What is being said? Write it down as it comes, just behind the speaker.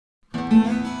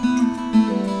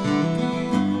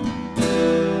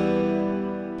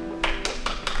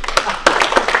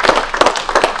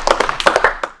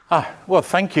Well,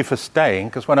 thank you for staying,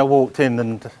 because when I walked in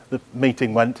and the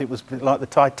meeting went, it was a bit like the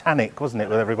Titanic, wasn't it,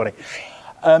 with everybody?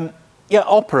 Yeah,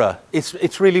 opera.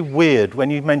 It's really weird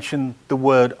when you mention the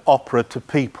word opera to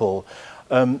people.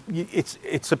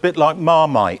 It's a bit like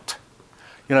Marmite.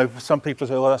 You know, some people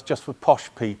say, well, that's just for posh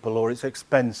people, or it's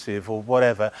expensive, or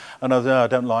whatever. And I say, no, I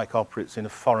don't like opera, it's in a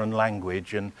foreign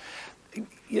language. And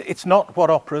it's not what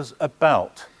opera's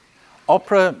about.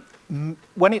 Opera,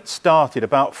 when it started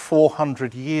about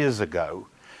 400 years ago,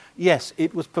 yes,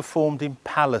 it was performed in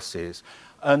palaces,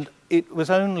 and it was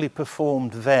only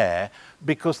performed there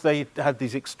because they had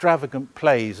these extravagant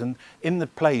plays, and in the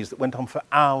plays that went on for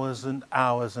hours and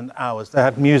hours and hours, they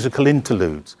had musical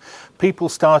interludes. People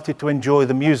started to enjoy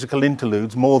the musical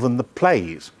interludes more than the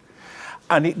plays,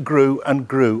 and it grew and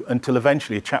grew until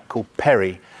eventually a chap called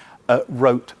Perry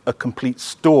wrote a complete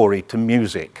story to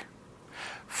music.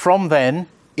 From then,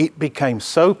 it became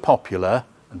so popular,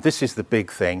 and this is the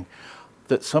big thing,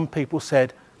 that some people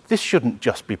said, this shouldn't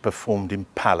just be performed in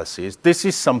palaces. This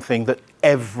is something that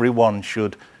everyone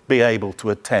should be able to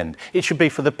attend. It should be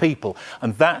for the people.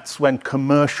 And that's when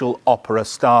commercial opera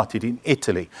started in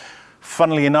Italy.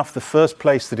 Funnily enough, the first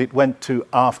place that it went to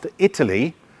after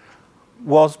Italy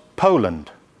was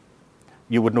Poland.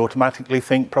 You wouldn't automatically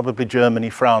think probably Germany,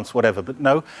 France, whatever, but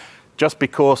no, just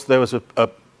because there was a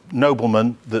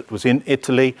nobleman that was in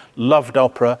Italy, loved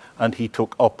opera, and he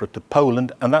took opera to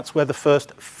Poland, and that's where the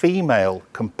first female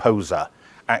composer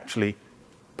actually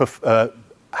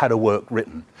had a work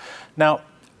written. Now,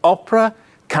 opera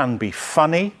can be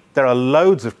funny. There are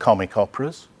loads of comic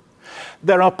operas.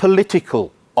 There are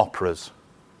political operas.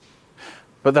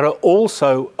 But there are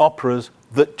also operas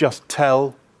that just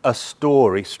tell a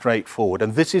story straightforward,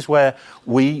 and this is where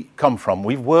we come from.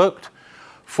 We've worked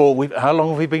how long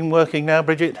have we been working now,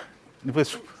 Bridget?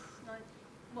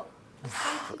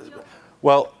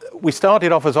 Well, we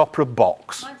started off as Opera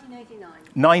Box.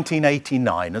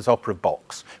 1989 as Opera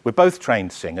Box. We're both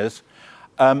trained singers,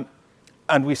 and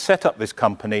we set up this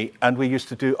company, and we used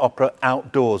to do opera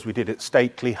outdoors. We did it at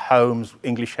stately homes,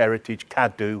 English Heritage,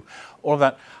 Caddo, all of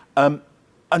that. And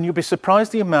you'll be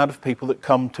surprised the amount of people that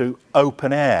come to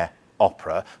open air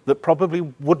opera that probably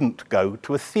wouldn't go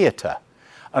to a theatre.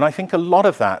 And I think a lot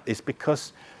of that is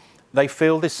because they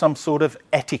feel there's some sort of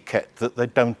etiquette that they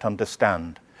don't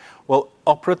understand. Well,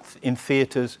 opera in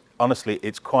theatres, honestly,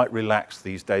 it's quite relaxed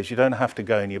these days. You don't have to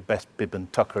go in your best bib and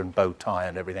tucker and bow tie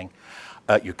and everything.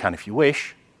 You can if you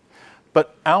wish.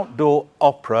 But outdoor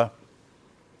opera,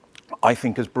 I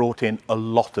think, has brought in a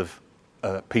lot of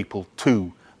people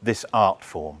to this art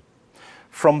form.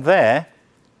 From there,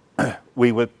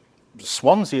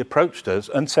 Swansea approached us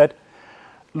and said,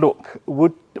 look,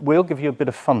 we'll give you a bit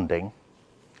of funding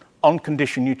on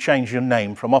condition you change your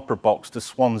name from Opera Box to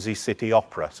Swansea City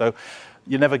Opera. So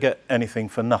you never get anything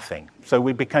for nothing. So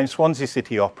we became Swansea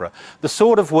City Opera. The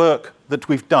sort of work that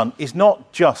we've done is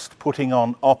not just putting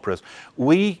on operas.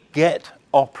 We get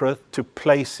opera to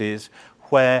places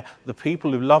where the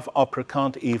people who love opera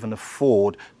can't even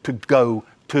afford to go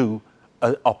to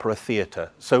an opera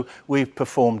theatre. So we've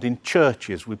performed in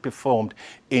churches, we've performed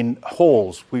in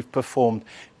halls, we've performed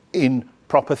in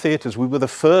proper theatres. We were the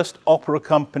first opera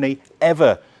company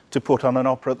ever to put on an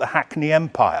opera at the Hackney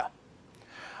Empire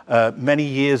many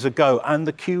years ago, and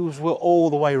the queues were all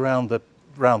the way round the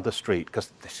street,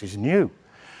 because this is new.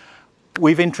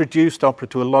 We've introduced opera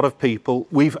to a lot of people.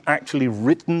 We've actually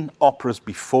written operas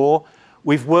before.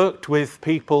 We've worked with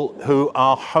people who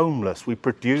are homeless. We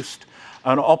produced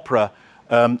an opera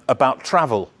about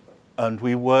travel, and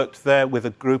we worked there with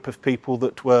a group of people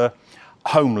that were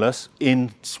homeless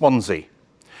in Swansea.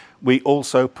 We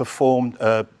also performed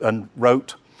and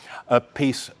wrote a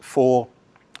piece for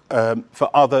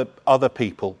other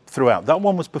people throughout. That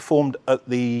one was performed at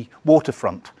the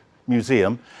Waterfront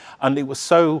Museum, and it was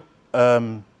so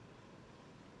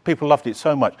people loved it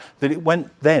so much that it went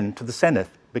then to the Senedd,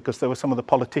 because there were some of the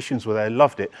politicians were there,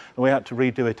 loved it, and we had to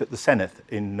redo it at the Senedd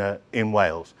in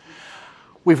Wales.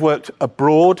 We've worked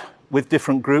abroad with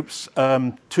different groups.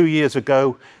 2 years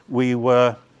ago, we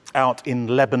were out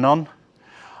in Lebanon.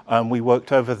 We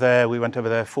worked over there. We went over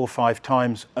there 4 or 5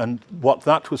 times. And what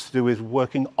that was to do is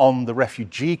working on the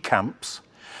refugee camps.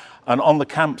 And on the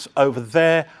camps over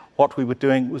there, what we were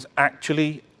doing was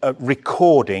actually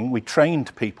recording. We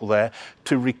trained people there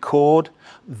to record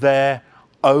their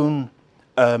own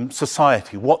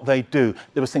society, what they do.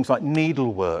 There was things like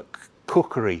needlework,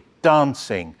 cookery,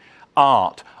 dancing,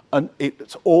 art, and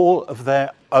it's all of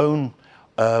their own,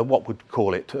 what would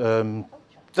call it,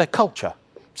 their culture.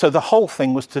 So the whole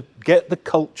thing was to get the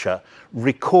culture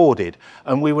recorded,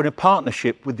 and we were in a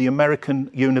partnership with the American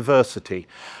University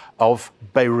of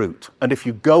Beirut. And if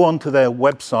you go onto their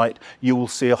website, you will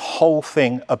see a whole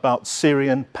thing about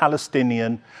Syrian,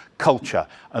 Palestinian culture.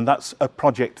 And that's a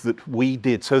project that we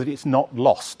did so that it's not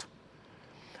lost.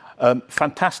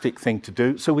 Fantastic thing to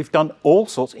do. So we've done all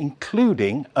sorts,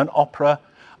 including an opera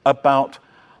about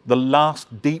the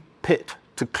last deep pit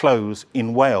to close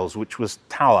in Wales, which was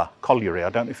Tower Colliery. I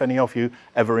don't know if any of you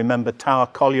ever remember Tower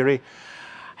Colliery,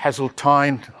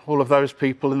 Heseltine, all of those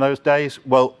people in those days.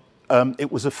 Well,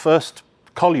 it was the first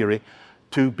colliery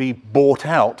to be bought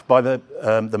out by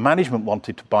the management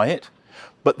wanted to buy it,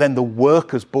 but then the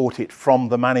workers bought it from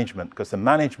the management because the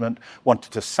management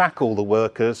wanted to sack all the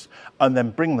workers and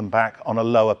then bring them back on a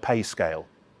lower pay scale.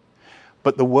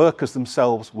 But the workers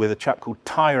themselves, with a chap called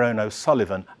Tyrone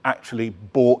O'Sullivan, actually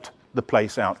bought the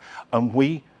place out. And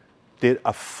we did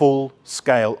a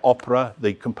full-scale opera.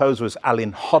 The composer was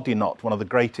Alun Hodinot, one of the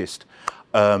greatest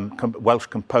Welsh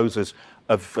composers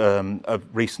of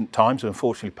recent times, who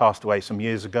unfortunately passed away some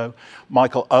years ago.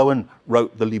 Michael Owen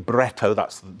wrote the libretto,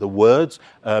 that's the words.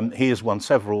 He has won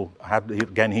several,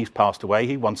 again, he's passed away,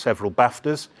 he won several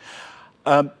BAFTAs.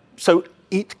 So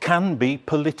it can be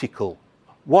political.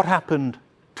 What happened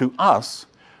to us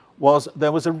was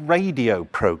there was a radio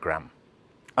program.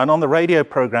 And on the radio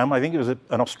program, I think it was an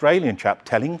Australian chap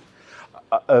talking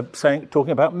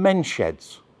about men's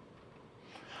sheds.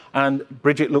 And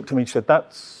Bridget looked at me and said,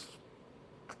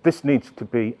 this needs to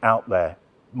be out there.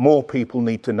 More people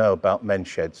need to know about men's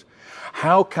sheds.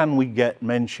 How can we get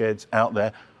men's sheds out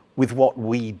there with what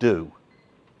we do?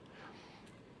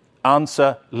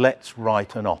 Answer, let's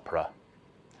write an opera.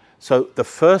 So the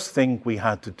first thing we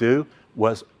had to do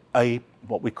was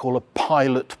what we call a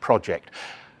pilot project.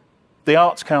 The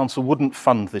Arts Council wouldn't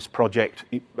fund this project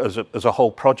as a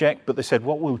whole project, but they said,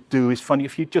 what we'll do is funny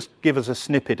if you just give us a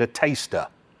snippet, a taster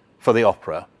for the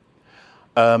opera.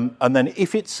 And then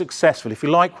if it's successful, if you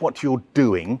like what you're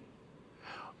doing,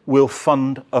 we'll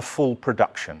fund a full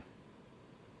production.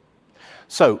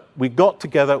 So we got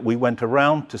together, we went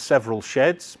around to several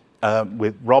sheds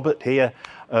with Robert here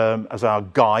as our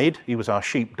guide. He was our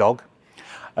sheepdog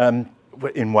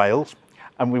in Wales.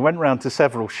 And we went around to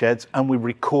several sheds and we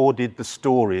recorded the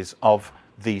stories of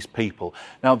these people.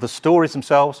 Now, the stories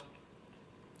themselves,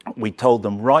 we told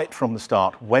them right from the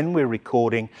start, when we're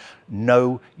recording,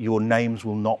 no, your names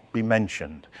will not be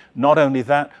mentioned. Not only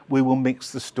that, we will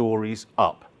mix the stories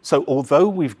up. So although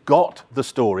we've got the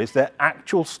stories, they're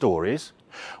actual stories,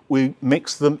 we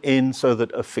mix them in so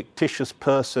that a fictitious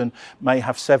person may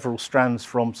have several strands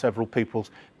from several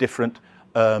people's different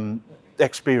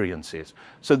experiences.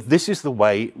 So this is the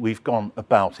way we've gone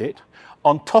about it.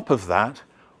 On top of that,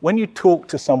 when you talk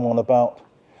to someone about,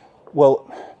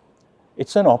 well,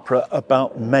 it's an opera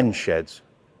about men's sheds.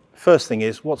 First thing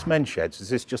is, what's men's sheds? Is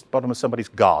this just the bottom of somebody's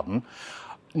garden?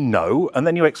 No. And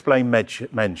then you explain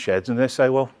men's sheds and they say,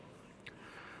 well,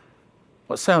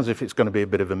 it sounds as if it's going to be a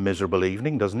bit of a miserable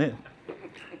evening, doesn't it?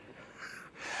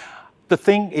 The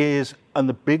thing is, and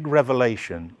the big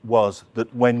revelation was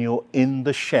that when you're in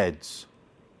the sheds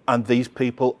and these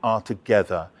people are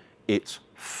together, it's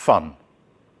fun.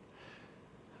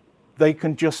 They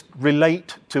can just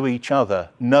relate to each other.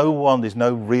 There's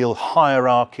no real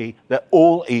hierarchy. They're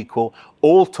all equal,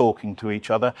 all talking to each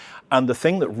other. And the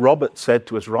thing that Robert said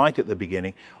to us right at the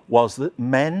beginning was that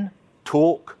men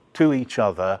talk to each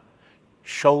other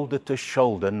shoulder to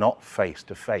shoulder, not face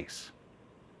to face,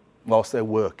 whilst they're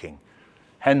working.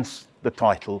 Hence the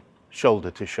title,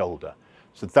 Shoulder to Shoulder.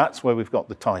 So that's where we've got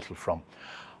the title from.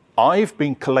 I've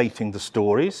been collating the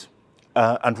stories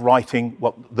and writing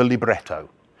the libretto.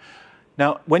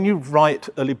 Now, when you write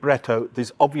a libretto,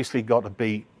 there's obviously got to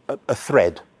be a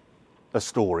thread, a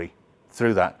story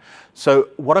through that. So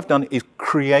what I've done is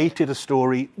created a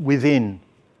story within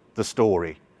the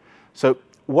story. So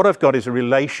what I've got is a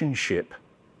relationship.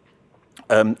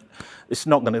 It's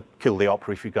not going to kill the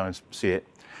opera if you go and see it.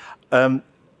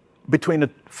 Between a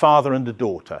father and a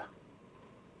daughter.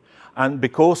 And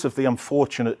because of the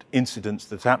unfortunate incidents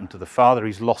that's happened to the father,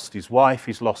 he's lost his wife,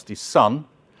 he's lost his son,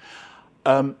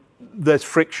 there's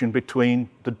friction between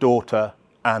the daughter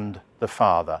and the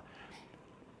father.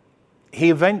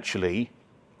 He eventually,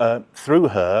 through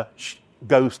her,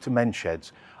 goes to men's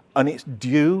sheds. And it's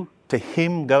due to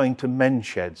him going to men's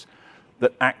sheds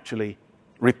that actually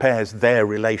repairs their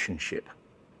relationship.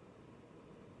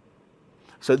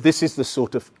 So this is the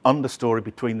sort of understory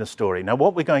between the story. Now,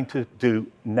 what we're going to do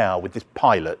now with this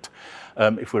pilot,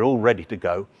 if we're all ready to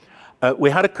go, we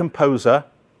had a composer,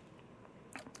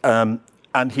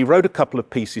 and he wrote a couple of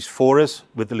pieces for us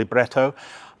with the libretto.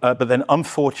 But then,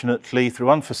 unfortunately, through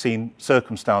unforeseen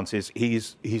circumstances,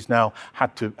 he's now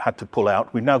had to pull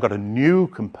out. We've now got a new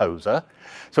composer,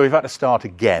 so we've had to start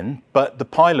again. But the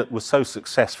pilot was so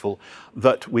successful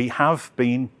that we have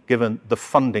been given the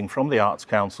funding from the Arts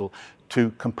Council to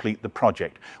complete the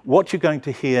project. What you're going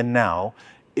to hear now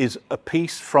is a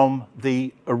piece from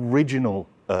the original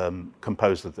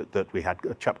composer that we had,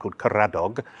 a chap called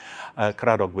Caradog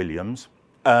Williams,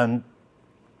 and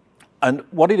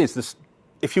what it is, this.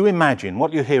 If you imagine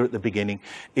what you hear at the beginning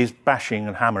is bashing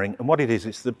and hammering, and what it is,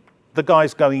 it's the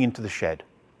guys going into the shed.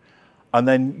 And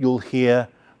then you'll hear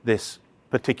this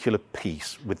particular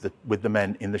piece with the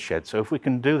men in the shed. So if we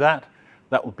can do that,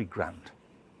 that would be grand.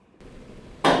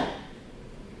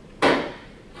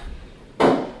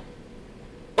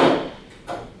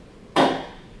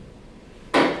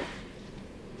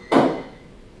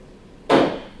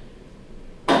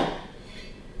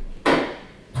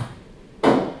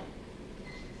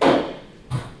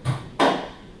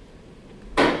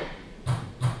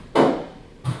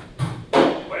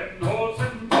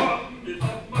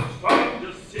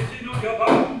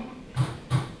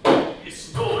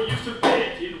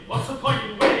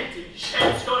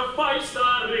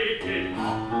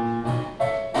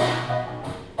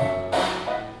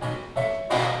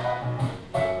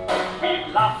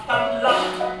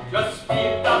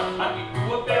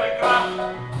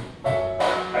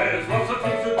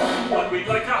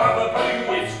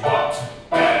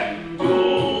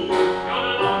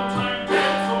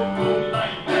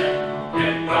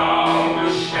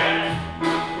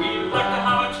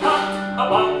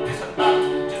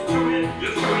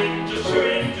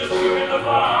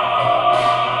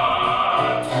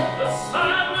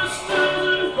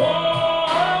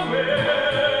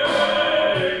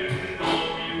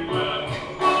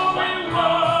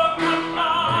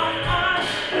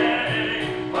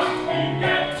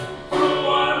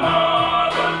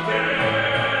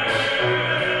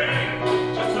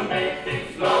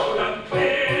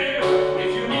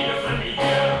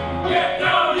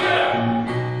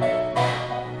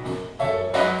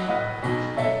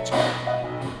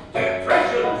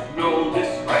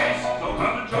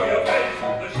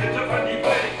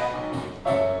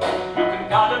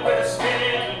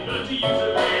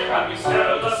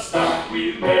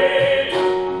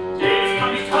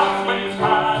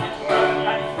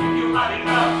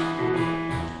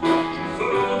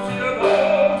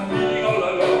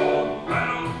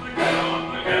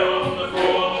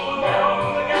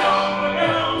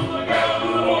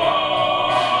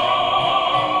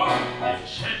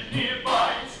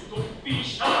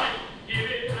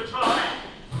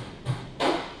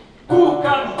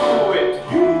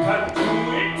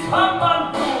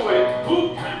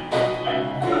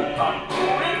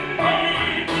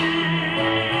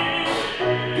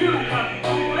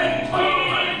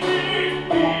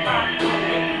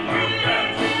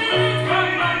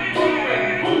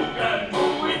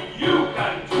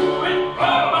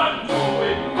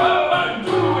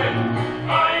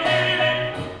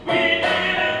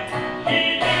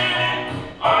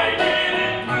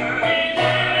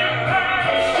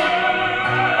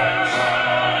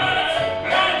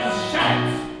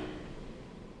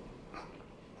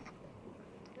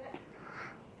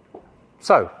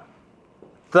 So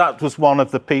that was one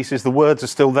of the pieces. The words are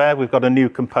still there. We've got a new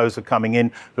composer coming in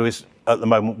who is at the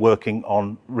moment working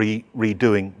on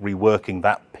reworking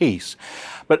that piece.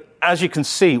 But as you can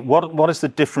see, what is the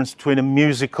difference between a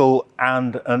musical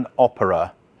and an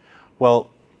opera? Well,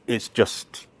 it's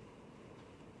just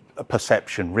a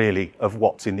perception, really, of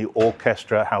what's in the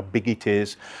orchestra, how big it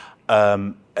is,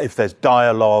 if there's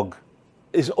dialogue.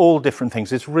 It's all different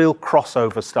things. It's real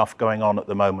crossover stuff going on at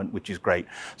the moment, which is great.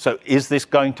 So is this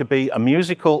going to be a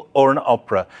musical or an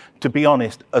opera? To be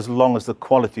honest, as long as the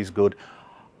quality is good,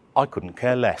 I couldn't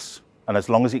care less. And as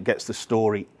long as it gets the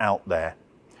story out there.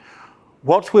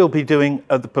 What we'll be doing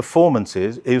at the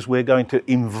performances is we're going to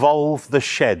involve the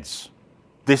sheds.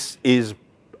 This is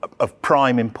of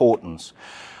prime importance.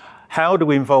 How do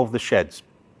we involve the sheds?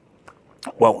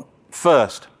 Well,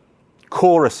 first,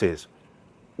 choruses.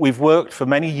 We've worked for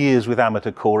many years with amateur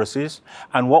choruses,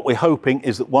 and what we're hoping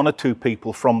is that one or two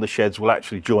people from the sheds will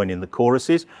actually join in the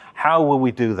choruses. How will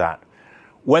we do that?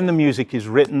 When the music is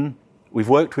written, we've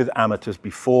worked with amateurs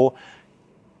before,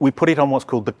 we put it on what's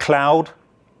called the cloud,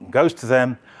 it goes to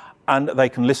them, and they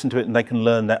can listen to it and they can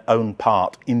learn their own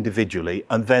part individually,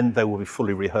 and then they will be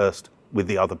fully rehearsed with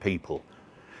the other people.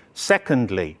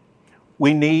 Secondly,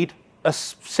 we need a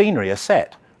scenery, a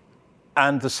set.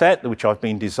 And the set, which I've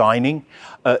been designing,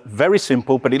 very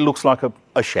simple, but it looks like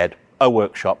a shed, a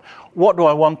workshop. What do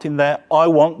I want in there? I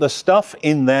want the stuff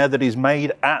in there that is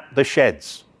made at the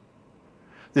sheds.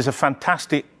 There's a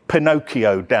fantastic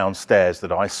Pinocchio downstairs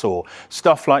that I saw,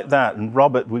 stuff like that. And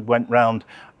Robert, we went round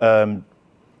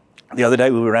the other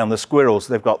day, we were around the squirrels.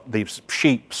 They've got these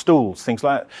sheep stools, things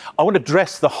like that. I want to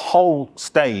dress the whole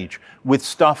stage with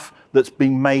stuff that's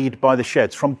been made by the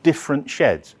sheds, from different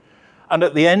sheds. And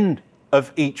at the end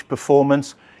of each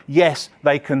performance, yes,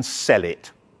 they can sell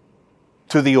it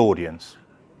to the audience.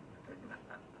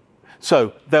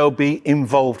 So they'll be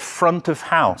involved front of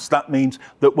house. That means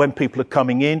that when people are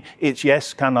coming in, it's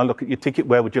yes, can I look at your ticket?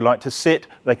 Where would you like to sit?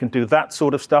 They can do that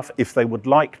sort of stuff if they would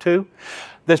like to.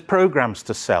 There's programs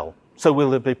to sell. So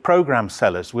will there be program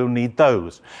sellers? We'll need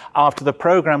those. After the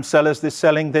program sellers, they're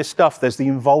selling their stuff. There's the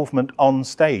involvement on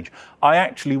stage. I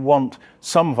actually want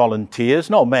some volunteers,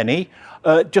 not many,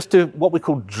 just to what we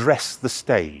call dress the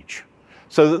stage,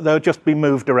 so that they'll just be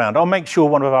moved around. I'll make sure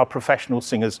one of our professional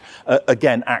singers,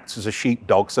 again, acts as a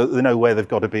sheepdog so that they know where they've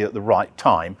got to be at the right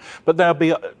time. But they'll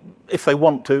be, if they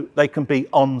want to, they can be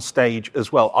on stage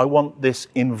as well. I want this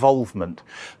involvement.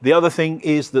 The other thing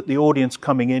is that the audience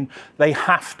coming in, they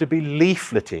have to be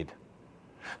leafleted.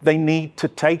 They need to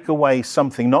take away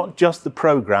something, not just the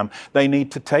programme, they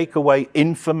need to take away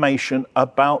information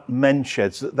about men's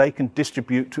sheds that they can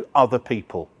distribute to other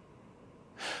people.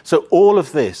 So all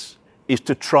of this is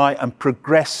to try and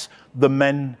progress the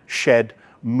men's shed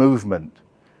movement.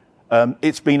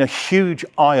 It's been a huge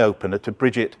eye-opener to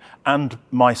Bridget and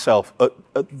myself at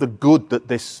the good that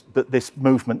this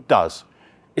movement does.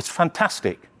 It's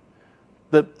fantastic.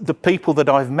 The people that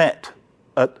I've met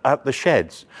at the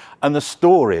sheds and the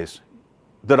stories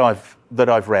that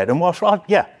I've read, and whilst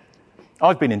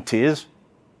I've been in tears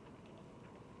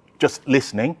just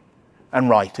listening and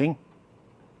writing.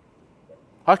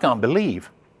 I can't believe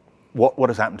what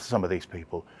has happened to some of these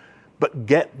people, but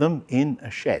get them in a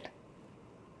shed.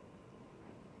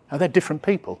 Now, they're different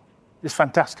people. It's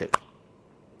fantastic.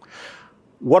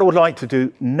 What I would like to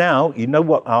do now, you know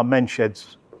what our men's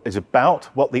sheds is about,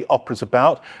 what the opera's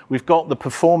about. We've got the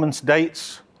performance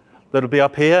dates that'll be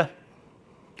up here.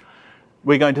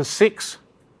 We're going to 6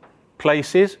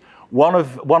 places. One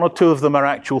or two of them are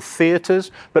actual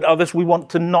theatres, but others we want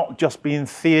to not just be in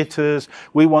theatres,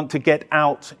 we want to get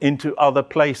out into other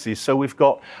places. So we've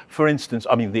got, for instance,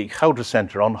 the Helder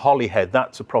Centre on Holyhead,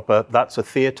 that's a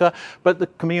theatre, but the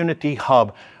community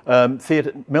hub,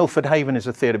 theatre, Milford Haven is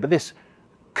a theatre, but this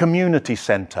community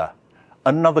centre,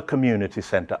 another community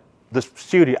centre, the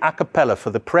studio a cappella for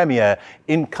the premiere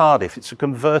in Cardiff. It's a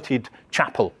converted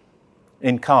chapel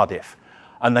in Cardiff,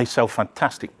 and they sell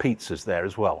fantastic pizzas there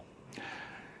as well.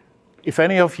 If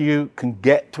any of you can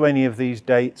get to any of these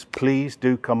dates, please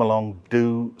do come along,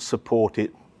 do support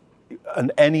it,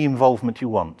 and any involvement you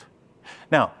want.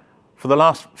 Now, for the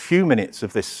last few minutes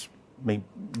of this, me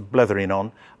blethering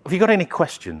on, have you got any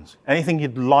questions? Anything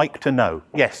you'd like to know?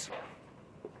 Yes?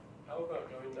 How about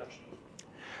going national?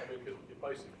 Because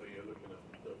basically you're looking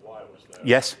at Wales there.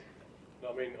 Yes.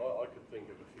 I could think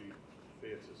of a few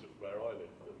theatres where I live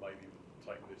that maybe would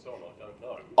take this on, I don't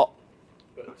know.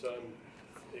 But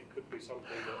it could be something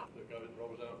that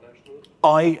rolls out nationally.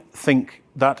 I think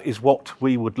that is what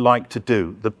we would like to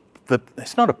do.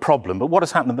 It's not a problem, but what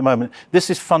has happened at the moment, this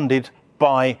is funded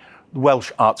by the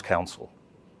Welsh Arts Council.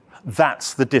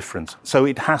 That's the difference. So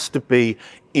it has to be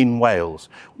in Wales.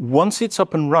 Once it's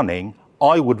up and running,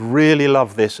 I would really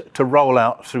love this to roll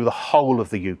out through the whole of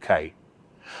the UK.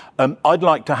 I'd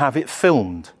like to have it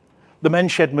filmed. The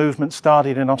men's shed movement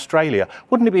started in Australia.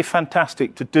 Wouldn't it be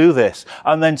fantastic to do this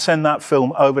and then send that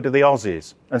film over to the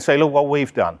Aussies and say, look what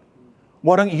we've done.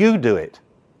 Why don't you do it?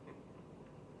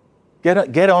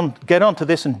 Get on to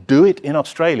this and do it in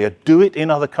Australia. Do it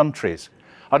in other countries.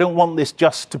 I don't want this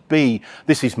just to be,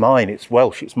 this is mine, it's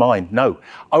Welsh, it's mine. No,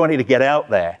 I want it to get out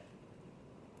there.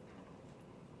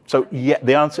 So yeah,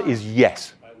 the answer is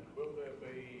yes. And will there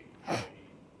be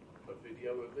a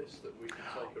video of this that we can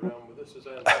take around with us as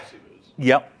ambassadors?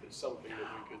 Yep. It's something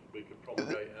that we could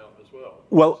propagate out as well.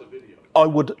 Well, I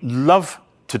would love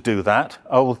to do that.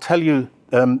 I will tell you,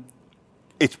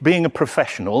 it's being a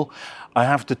professional, I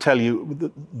have to tell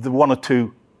you the one or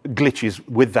two glitches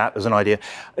with that as an idea.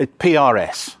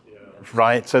 PRS,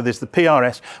 right? So there's the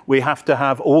PRS. We have to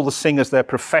have all the singers, they're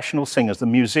professional singers, the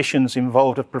musicians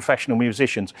involved are professional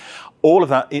musicians. All of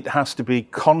that, it has to be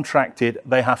contracted,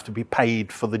 they have to be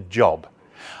paid for the job.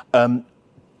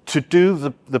 To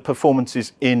do the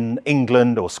performances in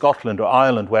England or Scotland or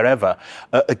Ireland, wherever,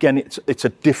 again, it's a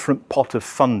different pot of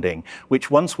funding, which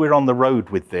once we're on the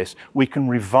road with this, we can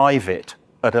revive it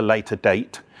at a later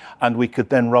date, and we could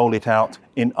then roll it out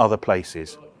in other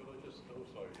places. Could I just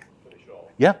also finish off?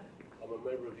 Yeah. I'm a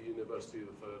member of the University of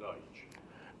the Third Age.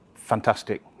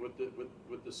 Fantastic. Would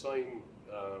the same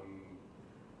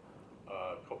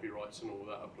copyrights and all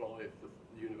that apply if the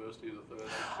University of the Third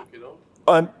Age took it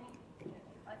on?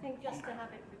 I think just to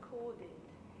have it recorded,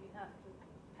 you have to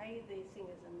pay the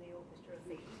singers and the orchestra a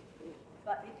fee.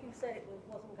 But if you said it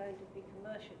wasn't going to be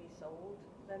commercially sold,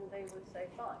 then they would say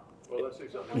fine. Well, that's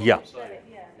exactly Yeah. what I'm saying.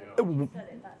 When you said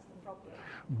it, that's the problem.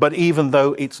 But even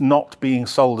though it's not being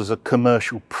sold as a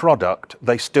commercial product,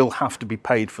 they still have to be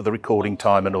paid for the recording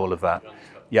time and all of that.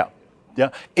 Yeah, yeah.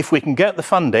 If we can get the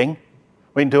funding,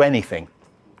 we can do anything.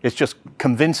 It's just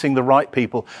convincing the right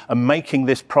people and making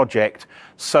this project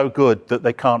so good that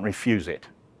they can't refuse it.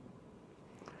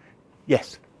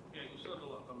 Yes? Yeah, you sort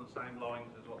of on the same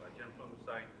lines as what that gentleman was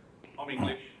saying. I'm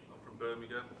English, I'm from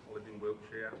Birmingham, I live in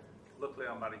Wiltshire. Luckily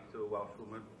I'm married to a Welsh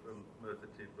woman from Merthyr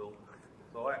Tydfil,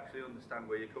 so I actually understand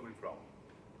where you're coming from.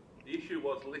 The issue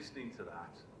was listening to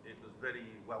that, it was very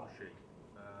Welshy.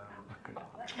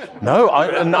 No,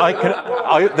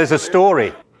 there's a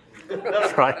story.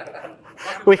 Right.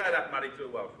 I can say that married to a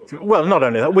Welsh woman. Well, not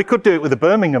only that, we could do it with a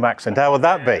Birmingham accent. How would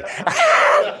that be?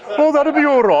 Oh, that'd be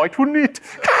all right, wouldn't it?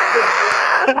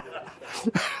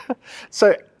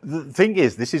 So the thing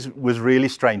is, was really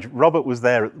strange. Robert was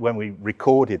there when we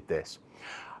recorded this.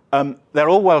 They're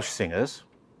all Welsh singers.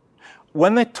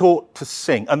 When they're taught to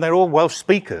sing, and they're all Welsh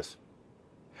speakers,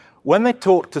 when they're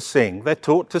taught to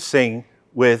sing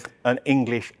with an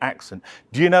English accent.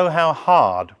 Do you know how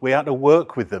hard we had to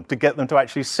work with them to get them to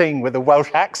actually sing with a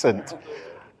Welsh accent?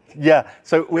 Yeah,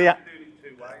 so we...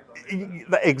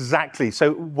 Exactly.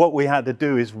 So what we had to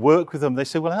do is work with them. They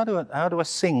said, well, how do I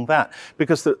sing that?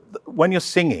 Because when you're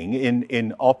singing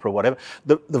in opera, whatever,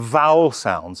 the vowel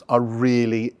sounds are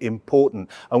really important.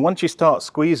 And once you start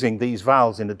squeezing these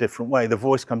vowels in a different way, the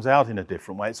voice comes out in a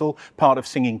different way. It's all part of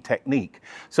singing technique.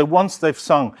 So once they've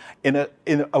sung in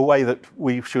a way that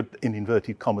we should, in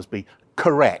inverted commas, be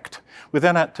correct, we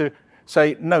then had to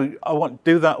say, no, I want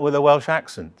to do that with a Welsh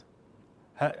accent.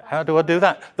 How do I do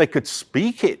that? They could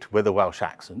speak it with a Welsh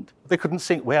accent. They couldn't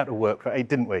sing. We had to work for it,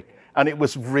 didn't we? And it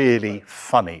was really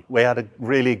funny. We had a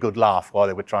really good laugh while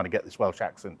they were trying to get this Welsh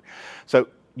accent. So,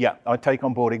 yeah, I take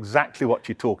on board exactly what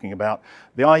you're talking about.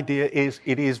 The idea is,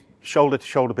 it is shoulder to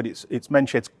shoulder, but it's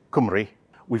Menshed's Cymru.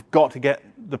 We've got to get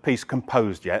the piece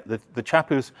composed yet. The chap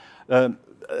who's,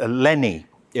 Lenny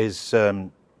is...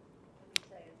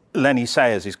 Lenny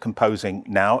Sayers is composing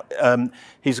now.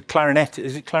 He's a clarinetist.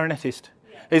 Is he clarinetist?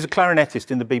 Yeah. He's a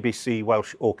clarinetist in the BBC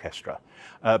Welsh Orchestra,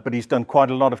 but he's done quite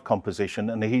a lot of composition,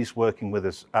 and he's working with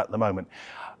us at the moment.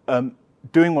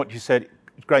 Doing what you said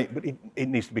is great, but it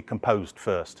needs to be composed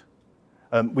first.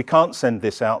 We can't send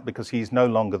this out because he's no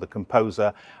longer the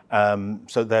composer,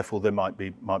 so therefore there might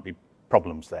be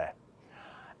problems there.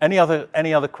 Any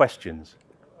other questions?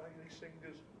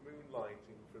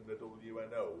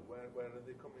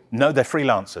 No, they're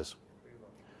freelancers.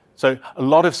 So a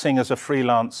lot of singers are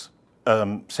freelance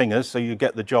singers, so you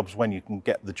get the jobs when you can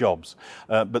get the jobs.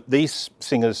 But these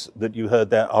singers that you heard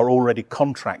there are already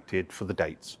contracted for the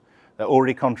dates. They're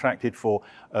already contracted for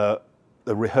the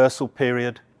rehearsal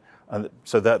period, and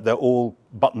so they're all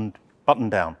buttoned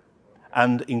down,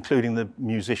 and including the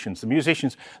musicians. The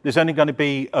musicians, there's only going to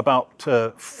be about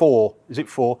 4. Is it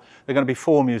 4? There are going to be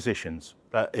 4 musicians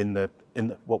in the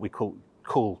what we call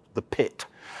the pit.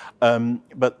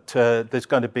 But there's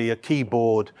going to be a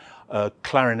keyboard,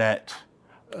 clarinet,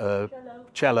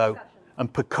 cello,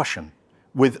 and percussion,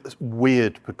 with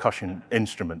weird percussion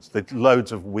instruments. There's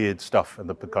loads of weird stuff in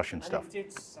the percussion stuff. It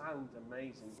did sound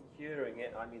amazing. Hearing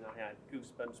it, I mean, I had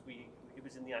goosebumps. It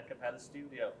was in the a cappella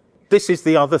studio. This is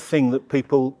the other thing that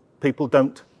people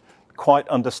don't quite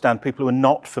understand, people who are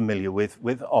not familiar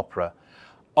with opera.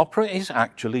 Opera is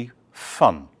actually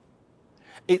fun.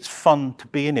 It's fun to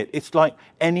be in it. It's like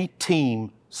any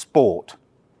team sport.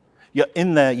 You're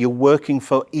in there, you're working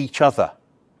for each other.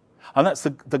 And that's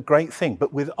the great thing.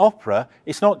 But with opera,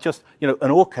 it's not just,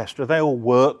 an orchestra. They all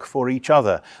work for each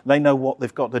other. They know what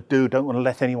they've got to do, don't want to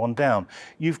let anyone down.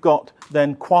 You've got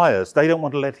then choirs. They don't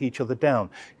want to let each other down.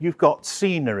 You've got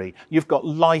scenery. You've got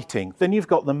lighting. Then you've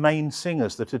got the main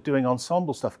singers that are doing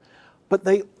ensemble stuff. But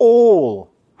they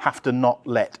all have to not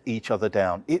let each other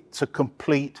down. It's a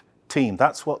complete team.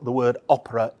 That's what the word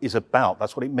opera is about.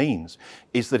 That's what it means,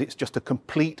 is that it's just a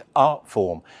complete art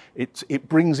form. It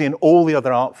brings in all the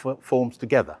other art forms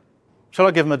together. Shall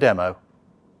I give them a demo?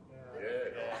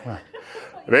 Yeah.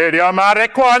 Vedi amare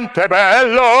quanto è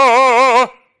bello,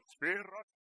 spirito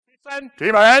di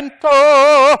sentimento.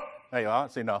 There you are,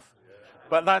 that's enough.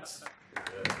 But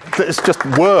it's just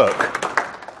work.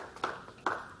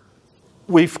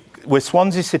 We're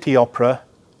Swansea City Opera.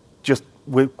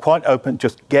 We're quite open.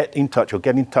 Just get in touch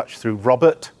through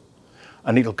Robert,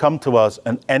 and it'll come to us.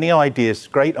 And any ideas,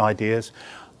 great ideas,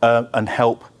 and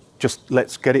help. Just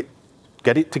let's get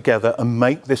it together and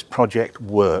make this project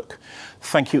work.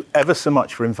 Thank you ever so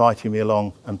much for inviting me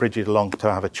along and Bridget along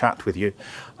to have a chat with you.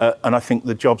 And I think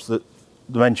the jobs that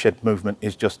the Men's Shed movement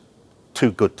is just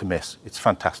too good to miss. It's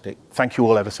fantastic. Thank you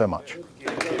all ever so much.